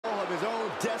his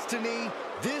own destiny.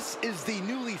 This is the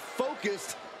newly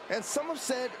focused, and some have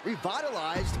said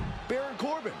revitalized, Baron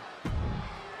Corbin.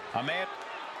 A man.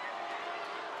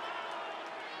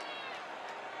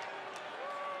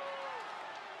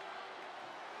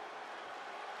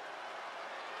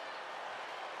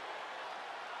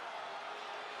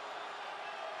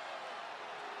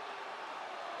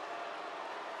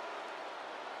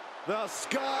 The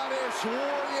Scottish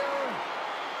Warrior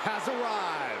has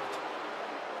arrived.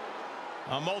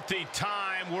 A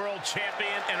multi-time world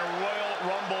champion and a Royal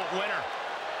Rumble winner.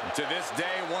 To this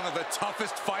day, one of the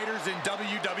toughest fighters in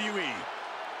WWE.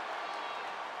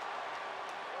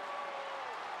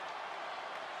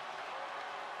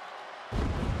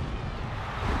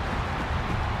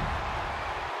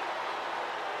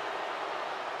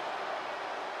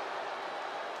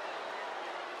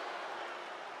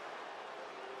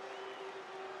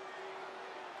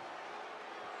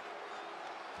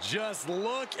 Just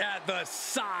look at the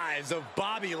size of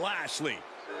Bobby Lashley.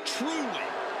 Truly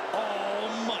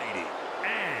almighty.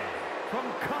 And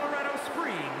from Colorado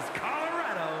Springs,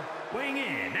 Colorado, weighing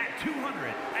in at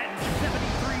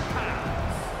 273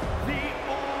 pounds, the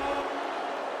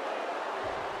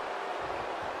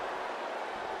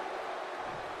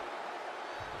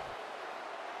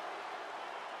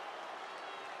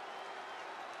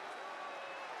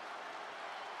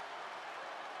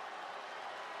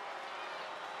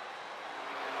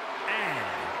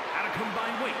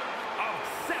combined weight of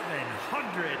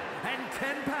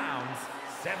 710 pounds,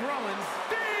 Seth Rollins,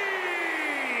 Dean,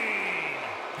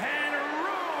 and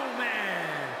Roman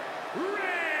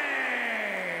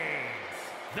Reigns,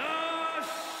 the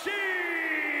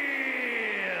Shield.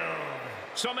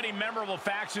 So many memorable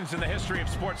factions in the history of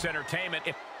sports entertainment.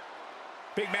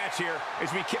 Big match here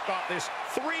as we kick off this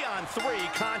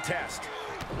 3-on-3 contest.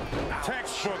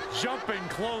 Textbook jumping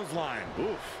clothesline.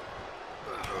 Oof.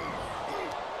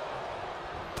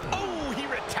 Oh, he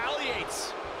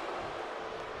retaliates.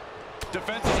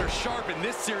 Defenses are sharp in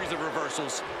this series of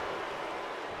reversals.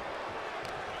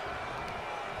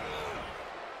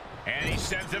 And he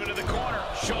sends him into the corner.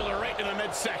 Shoulder right to the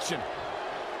midsection.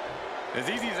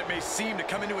 As easy as it may seem to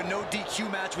come into a no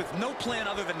DQ match with no plan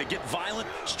other than to get violent,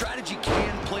 strategy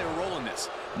can play a role in this.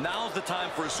 Now's the time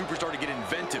for a superstar to get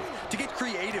inventive, to get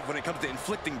creative when it comes to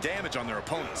inflicting damage on their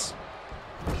opponents.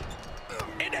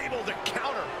 And able to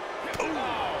counter.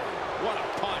 Oh, what a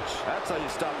punch. That's how you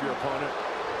stop your opponent.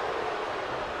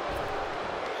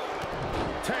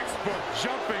 Textbook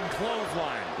jumping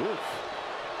clothesline. Oof.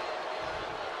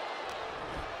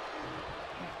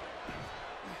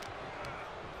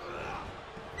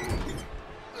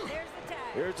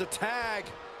 Here's the tag.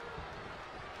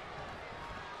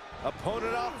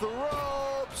 Opponent off the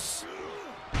ropes.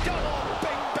 Double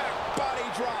big back body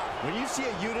drop. When you see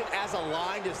a unit as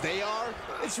aligned as they are,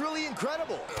 it's really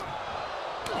incredible.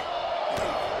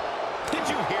 Did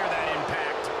you hear that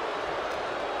impact?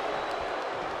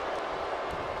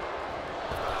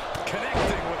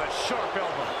 Connecting with a sharp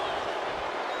elbow.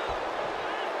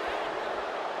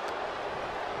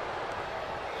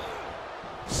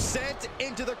 Sent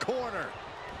into the corner.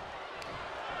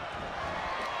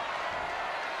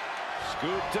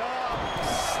 Scooped up.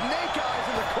 Snake eyes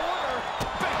in the corner.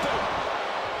 Big boot.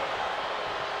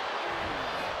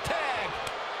 Tag.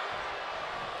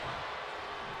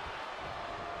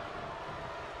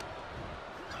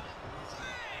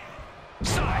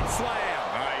 Side slam.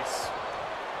 Nice.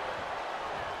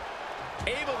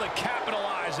 Able to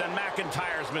capitalize on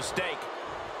McIntyre's mistake.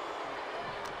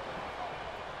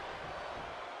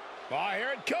 Oh,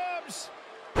 here it comes.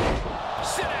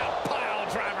 Sit out, pile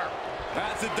driver.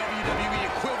 That's the WWE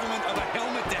equivalent of a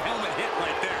helmet-to-helmet hit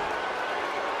right there.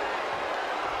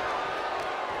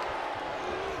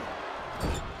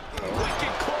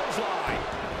 Wicked clothesline.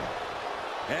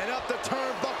 And up the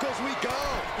turnbuckles we go.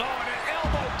 Oh, and an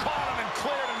elbow caught him and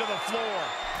cleared him to the floor.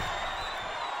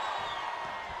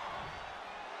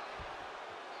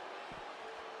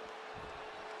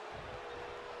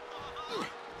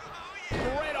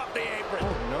 Right off the apron.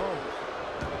 Oh, no.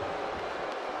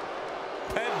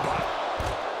 Headbutt.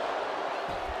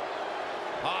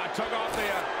 Took off the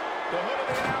hood of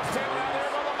the announce table. Now there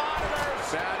go the monitors.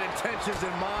 Bad intentions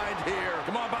in mind here.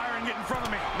 Come on, Byron, get in front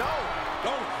of me. No.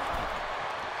 Oh.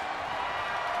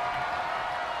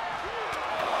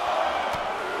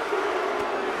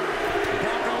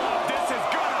 Buckle up. This is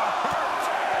gonna hurt.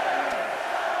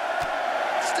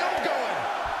 Still going.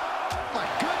 My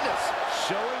goodness.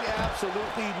 Showing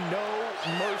absolutely no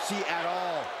mercy at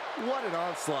all. What an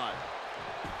onslaught.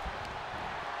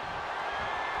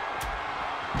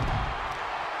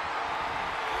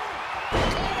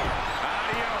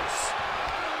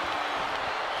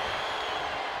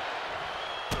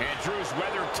 And Drew's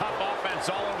weathered tough offense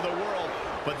all over the world,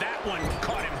 but that one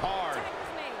caught him hard.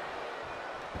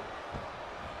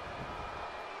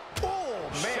 Oh,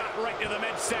 man. Shot right to the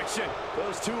midsection.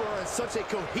 Those two are in such a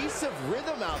cohesive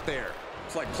rhythm out there.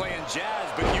 It's like playing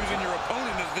jazz, but using your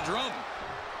opponent as the drum.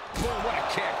 Boy, what a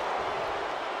kick.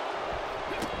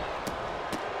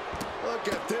 Look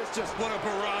at this, just What a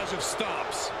barrage of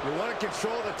stops. you want to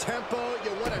control the tempo,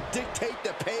 you want to dictate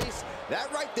the pace.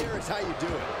 That right there is how you do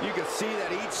it. You can see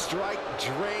that each strike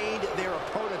drained their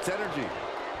opponent's energy.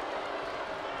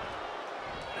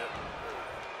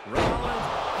 Rollins,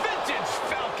 vintage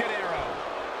Falcon Arrow.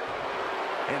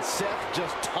 And Seth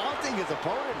just taunting his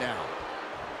opponent now.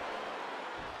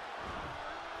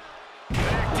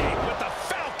 Connecting with the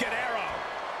Falcon Arrow.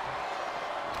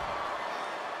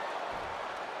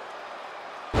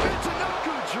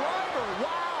 Michinoku driver,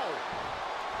 wow!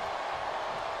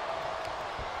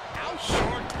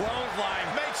 Short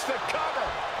clothesline makes the cover.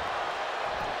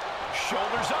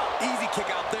 Shoulders up. Easy kick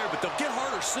out there, but they'll get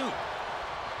harder soon.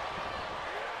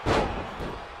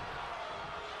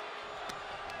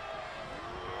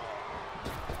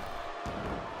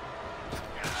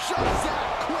 Shuts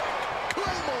out quick.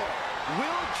 Claymore.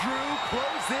 Will Drew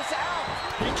close this out?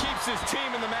 He keeps his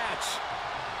team in the match.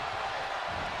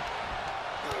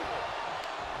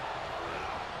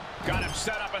 Got him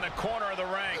set up in the corner of the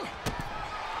ring.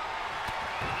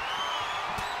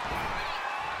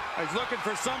 He's looking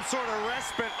for some sort of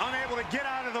respite, unable to get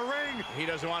out of the ring. He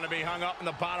doesn't want to be hung up in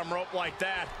the bottom rope like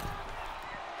that.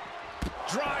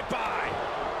 Drive by.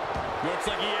 Looks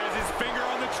like he has his finger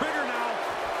on the trigger now.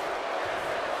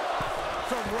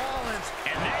 From Rollins.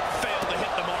 And that failed to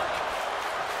hit the mark.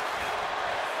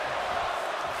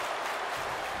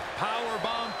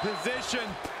 Powerbomb position.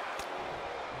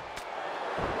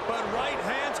 But right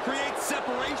hands create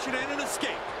separation and an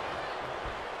escape.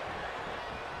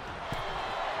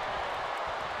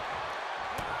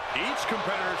 Each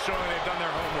competitor showing they've done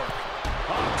their homework.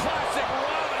 Classic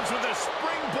Rollins with a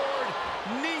springboard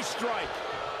knee strike.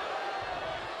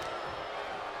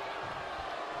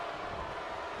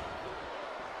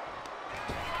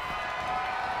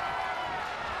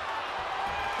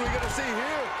 What are we going to see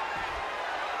here?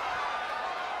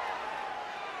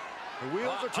 The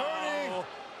wheels are turning.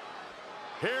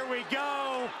 Here we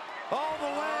go. All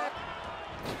the way.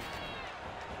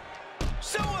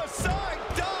 Suicide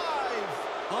dive.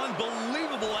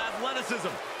 Unbelievable athleticism.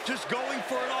 Just going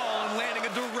for it all and landing a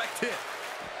direct hit.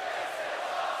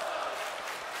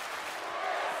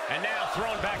 And now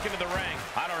thrown back into the ring.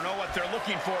 I don't know what they're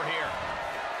looking for here.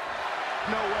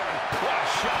 No way. What a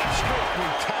shot. Straight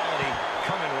brutality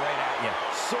coming right at you.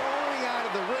 Soaring out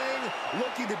of the ring,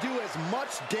 looking to do as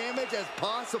much damage as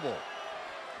possible.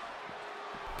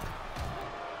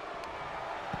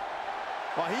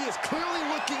 Well, he is clearly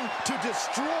looking to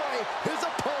destroy his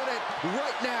opponent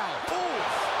right now. Ooh.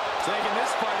 Taking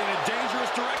this fight in a dangerous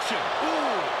direction.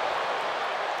 Ooh.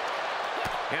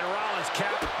 And Rollins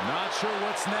cap. Not sure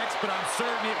what's next, but I'm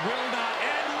certain it will not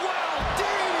end well.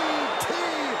 DDT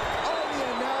on the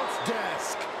announce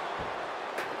desk.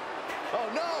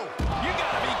 Oh, no. You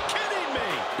gotta be kidding me.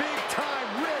 Big time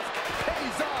risk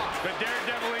pays off. The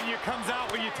daredevil in you comes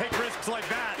out when you take risks like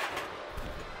that.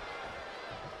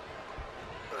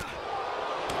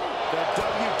 The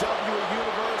WWE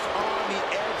Universe on the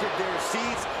edge of their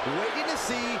seats, waiting to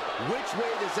see which way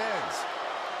this ends.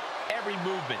 Every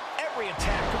movement, every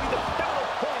attack could be the pivotal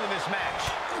point in this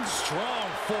match. Strong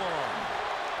forearm.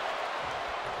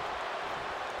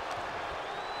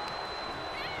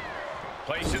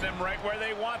 Placing them right where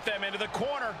they want them, into the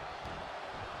corner.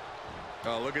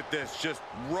 Oh, look at this. Just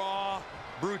raw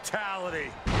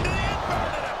brutality.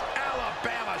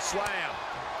 Alabama slam.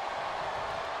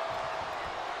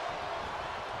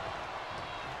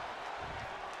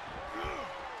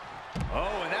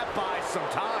 Oh, and that buys some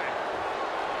time.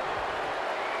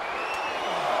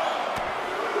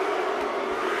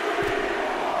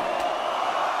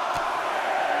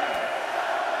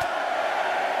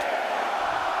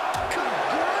 Good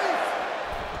grief!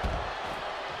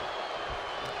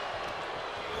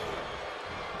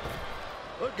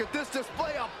 Look at this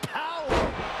display of power.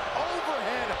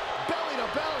 Overhead, belly to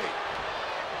belly.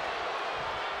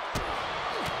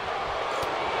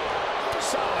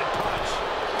 Solid punch.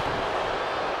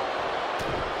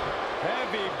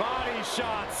 Heavy body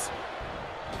shots.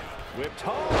 Whipped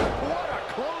home. What a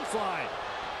clothesline.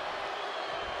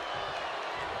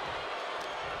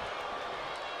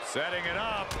 Setting it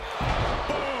up.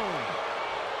 Boom.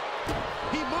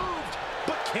 He moved,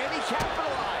 but can he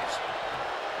capitalize?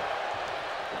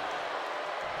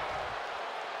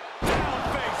 Down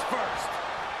face first.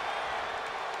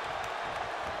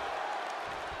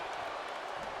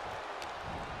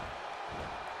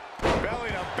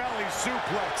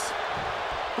 suplex.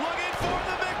 Looking for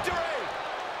the victory.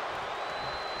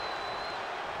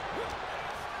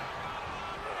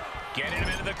 Getting him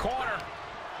into the corner.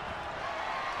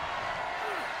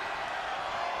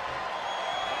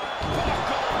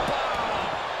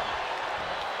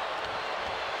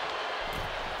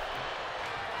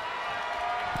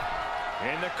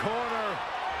 In the corner,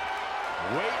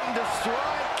 waiting to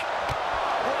strike.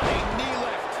 Running knee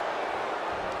lift.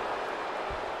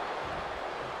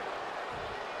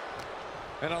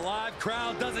 And a live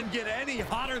crowd doesn't get any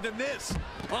hotter than this.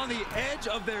 On the edge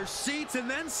of their seats and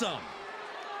then some.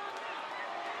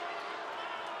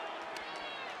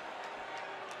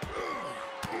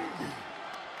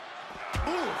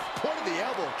 Ooh, point of the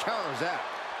elbow counters that.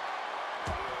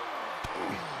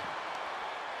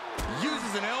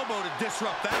 Uses an elbow to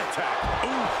disrupt that attack. Ooh,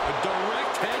 a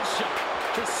direct headshot.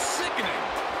 Just sickening.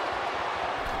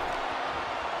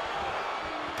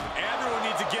 Everyone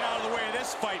needs to get out of the way of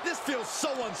this fight. This feels so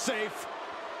unsafe.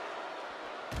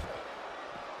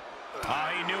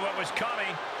 He knew what was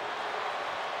coming.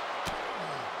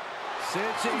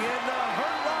 Cinching in the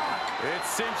hurt lock. It's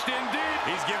cinched indeed.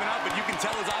 He's given up, but you can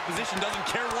tell his opposition doesn't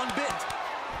care one bit.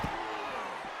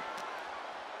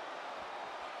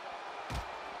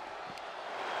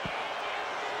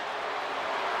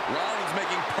 Rollins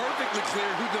making perfectly clear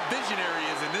who the visionary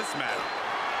is in this matter.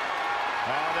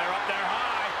 Oh, they're up there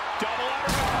high. Double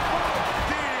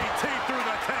DDT through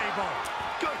the table.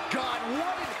 Good God,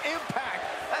 what an impact.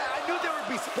 I knew there would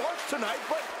be sparks tonight,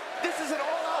 but this is an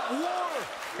all-out war.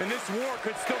 And this war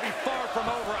could still be far from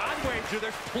over. I'd wager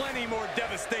there's plenty more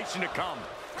devastation to come.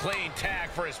 Clean tag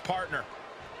for his partner.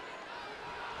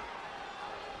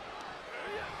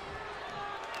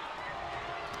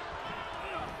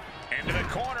 Into the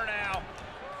corner now.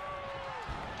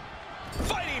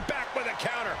 Fighting back with a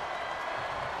counter.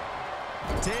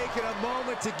 Taking a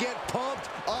moment to get pumped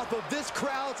off of this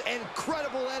crowd's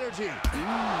incredible energy.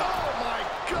 Oh, my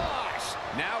gosh.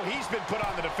 Now he's been put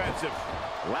on the defensive.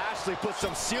 Lashley put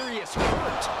some serious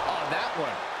hurt on that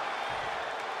one.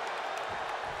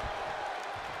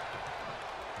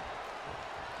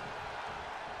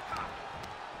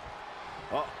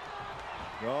 Oh,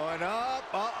 going up.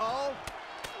 Uh-oh.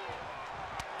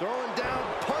 Throwing down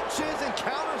punches and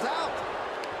counters out.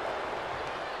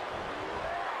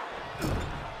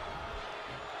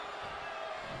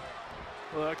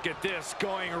 Look at this,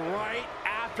 going right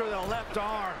after the left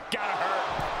arm. Gotta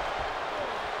hurt.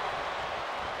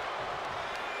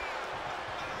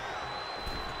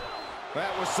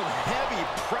 That was some heavy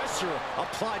pressure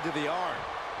applied to the arm.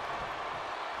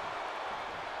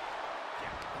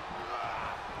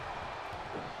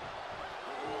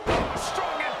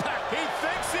 Strong impact. He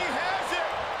thinks he has it.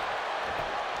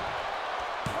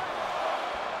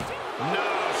 No,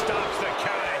 stops the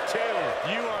count at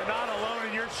 2. You are not alone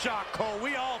in your shock, Cole.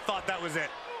 We all thought that was it.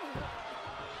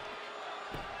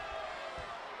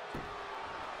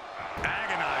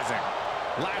 Agonizing.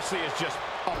 Lashley is just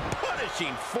a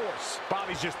punishing force.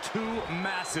 Bobby's just too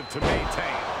massive to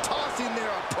maintain. Tossing their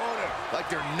opponent like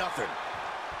they're nothing.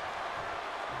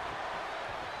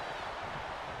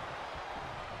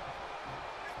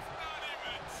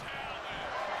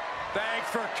 Thanks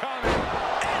for coming.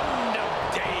 End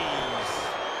of days.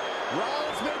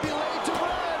 Rollins may be laid to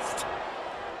rest.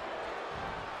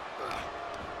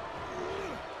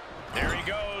 There he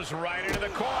goes, right into the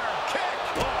corner. Kick.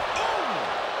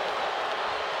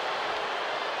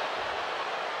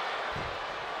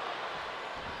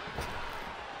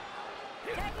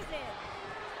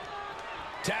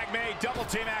 Tag made, double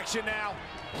team action now.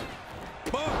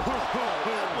 That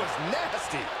was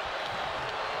nasty.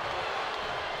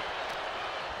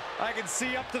 I can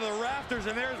see up to the rafters,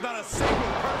 and there's not a single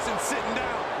person sitting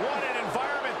down. What an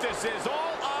environment this is.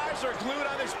 All eyes are glued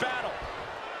on this battle.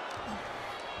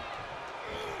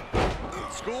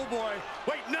 Schoolboy.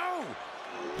 Wait, no!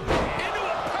 Into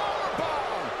a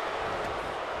powerbomb.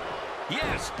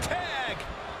 Yes, tag.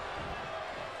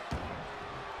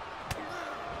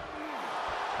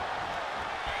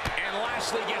 And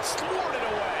Lashley gets thwarted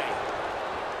away.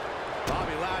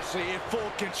 Bobby Lashley in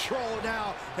full control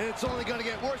now, and it's only going to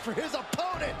get worse for his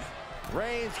opponent.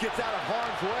 Reigns gets out of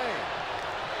harm's way.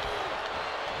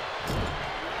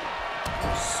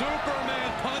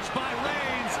 Superman punch by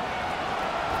Reigns.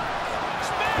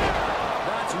 Spear!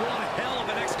 That's one hell of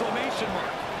an exclamation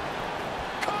mark.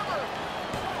 Cover.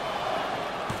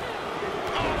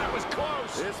 Oh, that was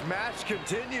close. This match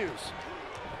continues.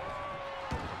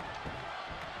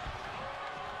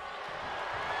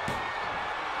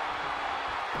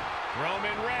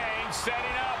 Roman Reigns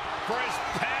setting up for his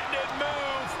patented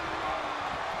move.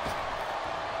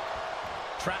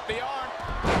 Trap the arm.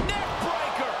 Neck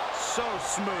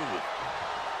smooth.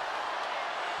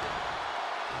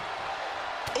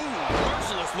 Ooh,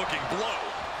 merciless looking blow.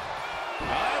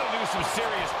 That'll do some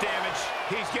serious damage.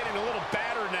 He's getting a little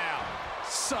battered now.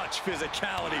 Such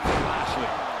physicality from Lashley.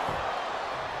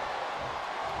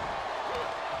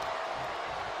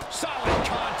 Solid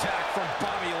contact from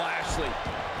Bobby Lashley.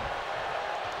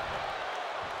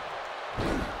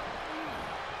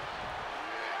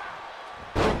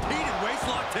 Repeated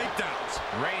waistlock takedowns.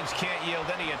 Reigns can't yield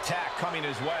any attack coming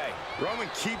his way. Roman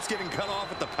keeps getting cut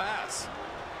off at the pass.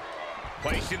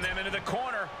 Placing them into the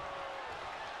corner.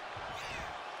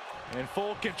 In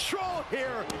full control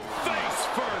here. Face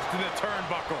first in the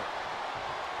turnbuckle.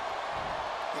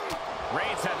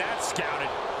 Reigns had that scouted.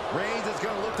 Reigns is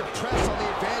going to look to press on the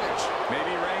advantage.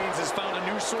 Maybe Reigns has found a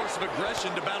new source of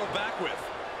aggression to battle back with.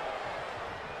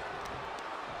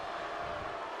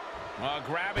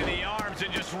 Grabbing the arms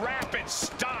and just rapid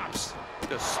stops.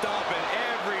 Just stomping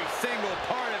every single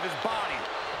part of his body.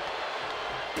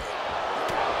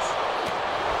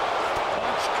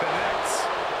 Punch connects.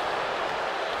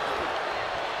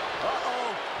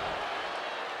 Uh-oh.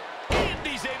 And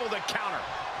he's able to counter.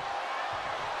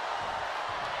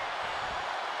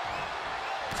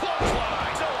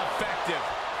 Clothesline. So effective.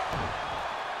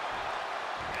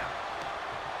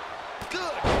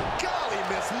 Good golly,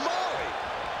 Miss Molly.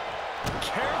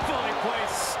 Carefully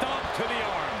placed stomp to the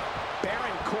arm.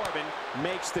 Baron Corbin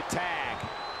makes the tag.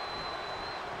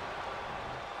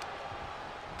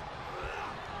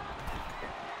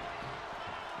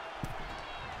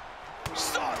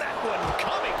 Saw that one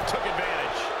coming, took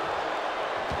advantage.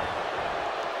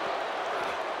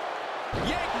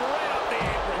 Yank right off the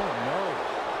apron. Oh, no.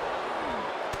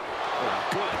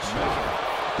 Good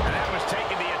shot. And that was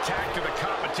taking the attack to the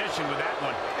competition with that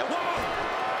one. Whoa!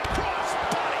 Cross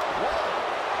body. Whoa!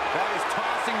 That is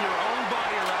tossing your own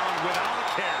body around without a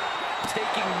care.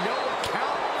 Taking no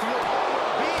account for your own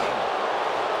well-being.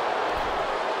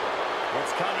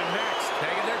 What's coming next?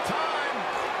 Taking their time.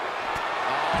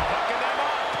 Hooking them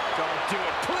up. Don't do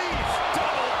it, please.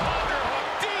 Double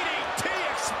underhook. DDT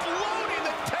exploding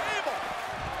the table.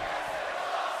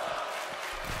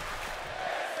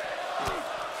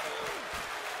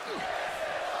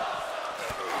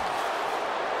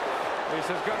 This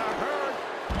is gonna hurt.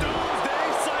 Doomsday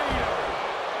Sailor.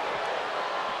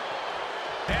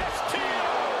 STO.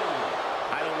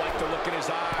 I don't like the look in his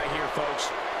eye here, folks.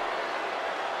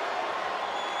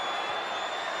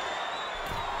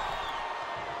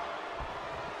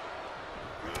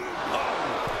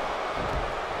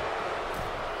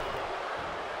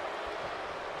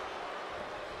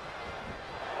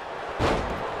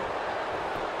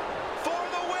 For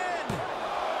the win.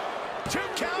 2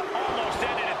 count. Almost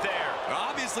ended it there.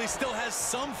 Obviously still has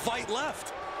some fight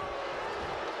left.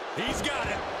 He's got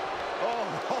it.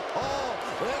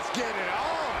 Let's get it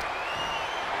on.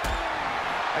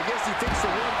 I guess he thinks the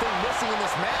one thing missing in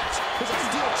this match is a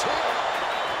steel chair.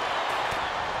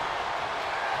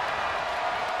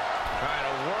 Trying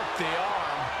to work the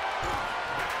arm.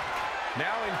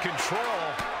 Now in control.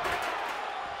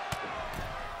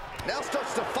 Now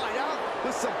starts to fight out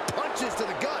with some punches to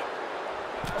the gut.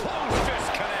 Closed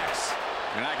fist connects.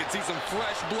 And I can see some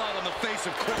fresh blood on the face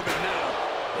of Corbin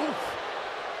now. Oof.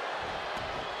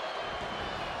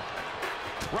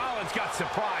 Rollins got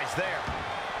surprised there.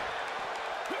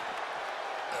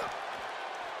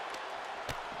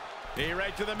 Knee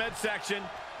right to the midsection.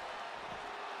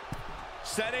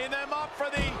 Setting them up for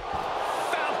the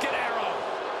Falcon Arrow.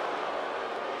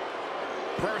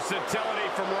 Versatility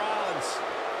from Rollins.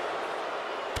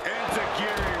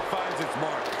 Enzuigiri finds its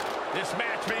mark. This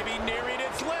match may be nearing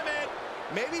its limit.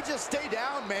 Maybe just stay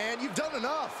down, man. You've done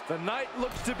enough. The night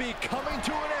looks to be coming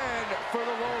to an end for the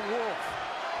Lone Wolf.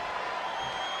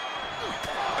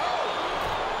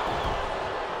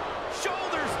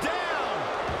 Shoulders down.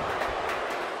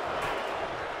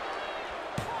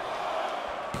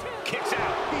 Kicks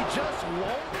out. He just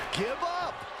won't give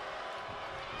up.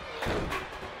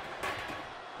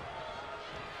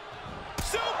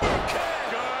 Super kick.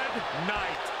 Good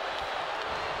night.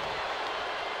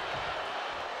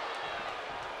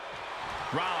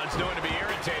 Rollins known to be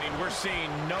irritating. We're seeing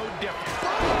no difference.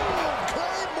 Boom!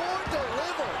 Claymore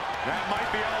delivered. That might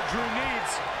be all Drew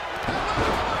needs.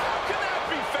 How can that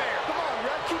be fair? Come on,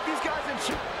 Ref. Keep these guys in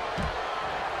check.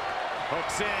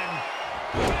 Hooks in.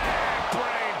 Big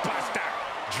brain buster.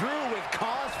 Drew with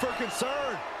cause for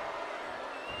concern.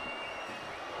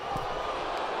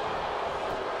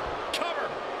 Cover.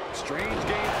 Strange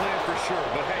game plan for sure,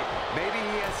 but hey, maybe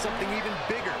he has something even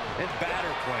bigger and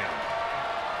badder planned.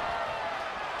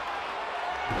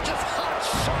 Just hot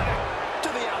shot it to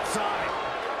the outside.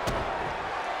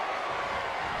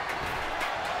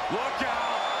 Look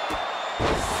out.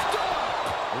 Stop!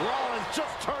 Rollins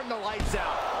just turned the lights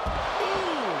out.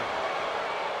 Ooh!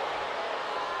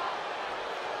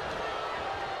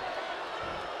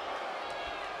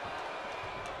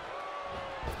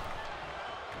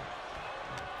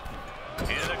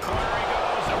 Into the corner he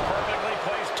goes, a perfectly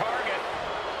placed target.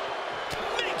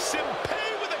 Makes him pay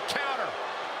with a counter.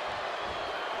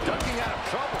 Ducking out of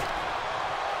trouble.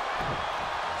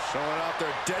 Showing off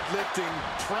their deadlifting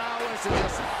prowess and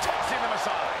just Tossing them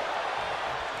aside.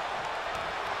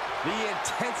 the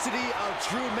intensity of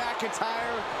Drew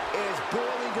McIntyre is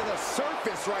boiling to the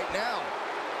surface right now.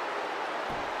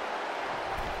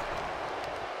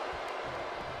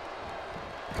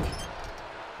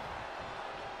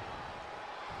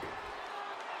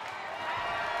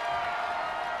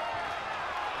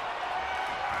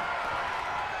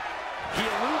 He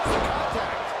eludes the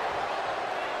contact.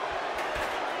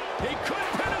 He could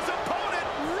pin his opponent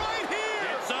right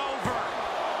here. It's over.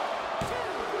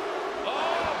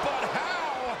 Oh, but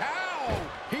how?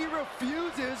 He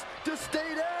refuses to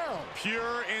stay down.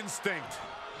 Pure instinct.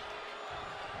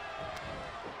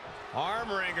 Arm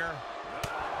wringer.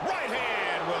 Right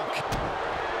hand will.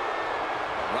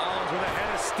 Rollins with a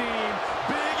head of steam.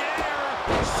 Big air.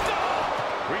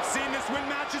 Stop! We've seen this win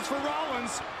matches for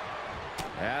Rollins.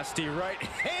 Nasty right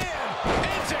hand.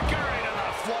 Integrated to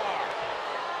the floor.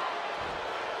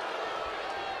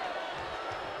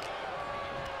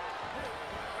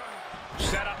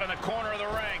 Set up in the corner of the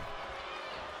ring.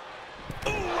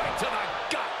 Ooh, right to the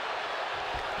gut.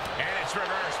 And it's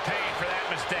reverse pain for that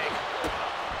mistake.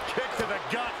 Kick to the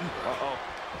gut. Uh-oh.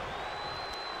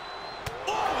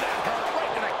 Oh, that hurt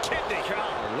right to the kidney.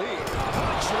 Golly.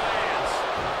 Punch lands.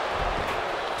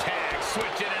 Tag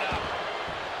switching it up.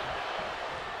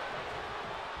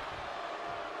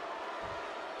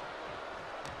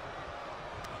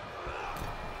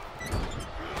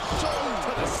 Shoulder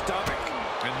to the stomach.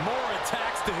 And more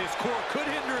attacks to his core could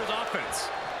hinder his offense.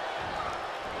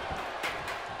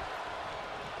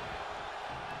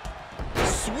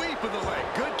 Sweep of the leg.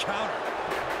 Good counter.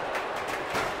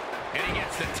 And he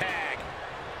gets the tag.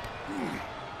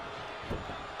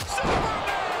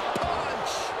 Superman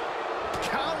punch!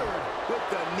 Countered with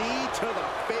the knee to the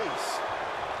face.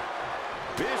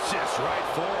 Vicious right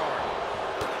forearm.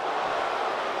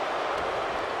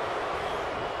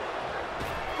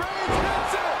 Reigns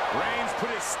hits it. Reigns put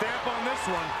his stamp on this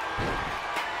one.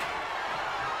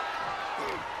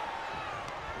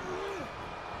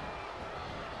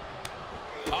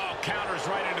 Oh, counters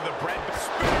right into the bread.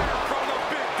 Spear from the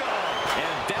big dog.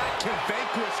 And that can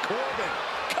vanquish Corbin.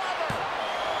 Cover!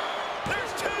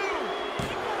 There's two!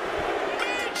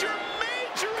 Major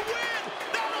win!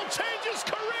 That'll change his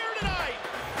career tonight!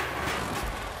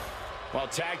 Well,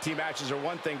 tag team matches are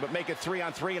one thing, but make it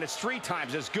 3-on-3 and it's 3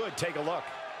 times as good. Take a look.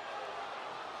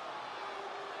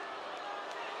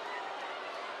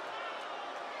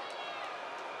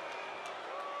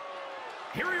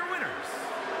 Here are your winners,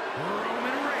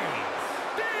 Roman Reigns,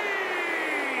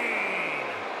 Dean,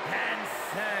 and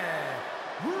Seth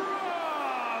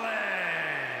Rollins,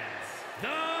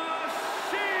 the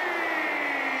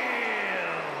Shield.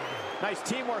 Nice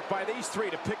teamwork by these 3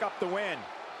 to pick up the win.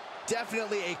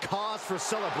 Definitely a cause for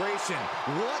celebration.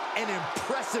 What an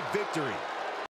impressive victory.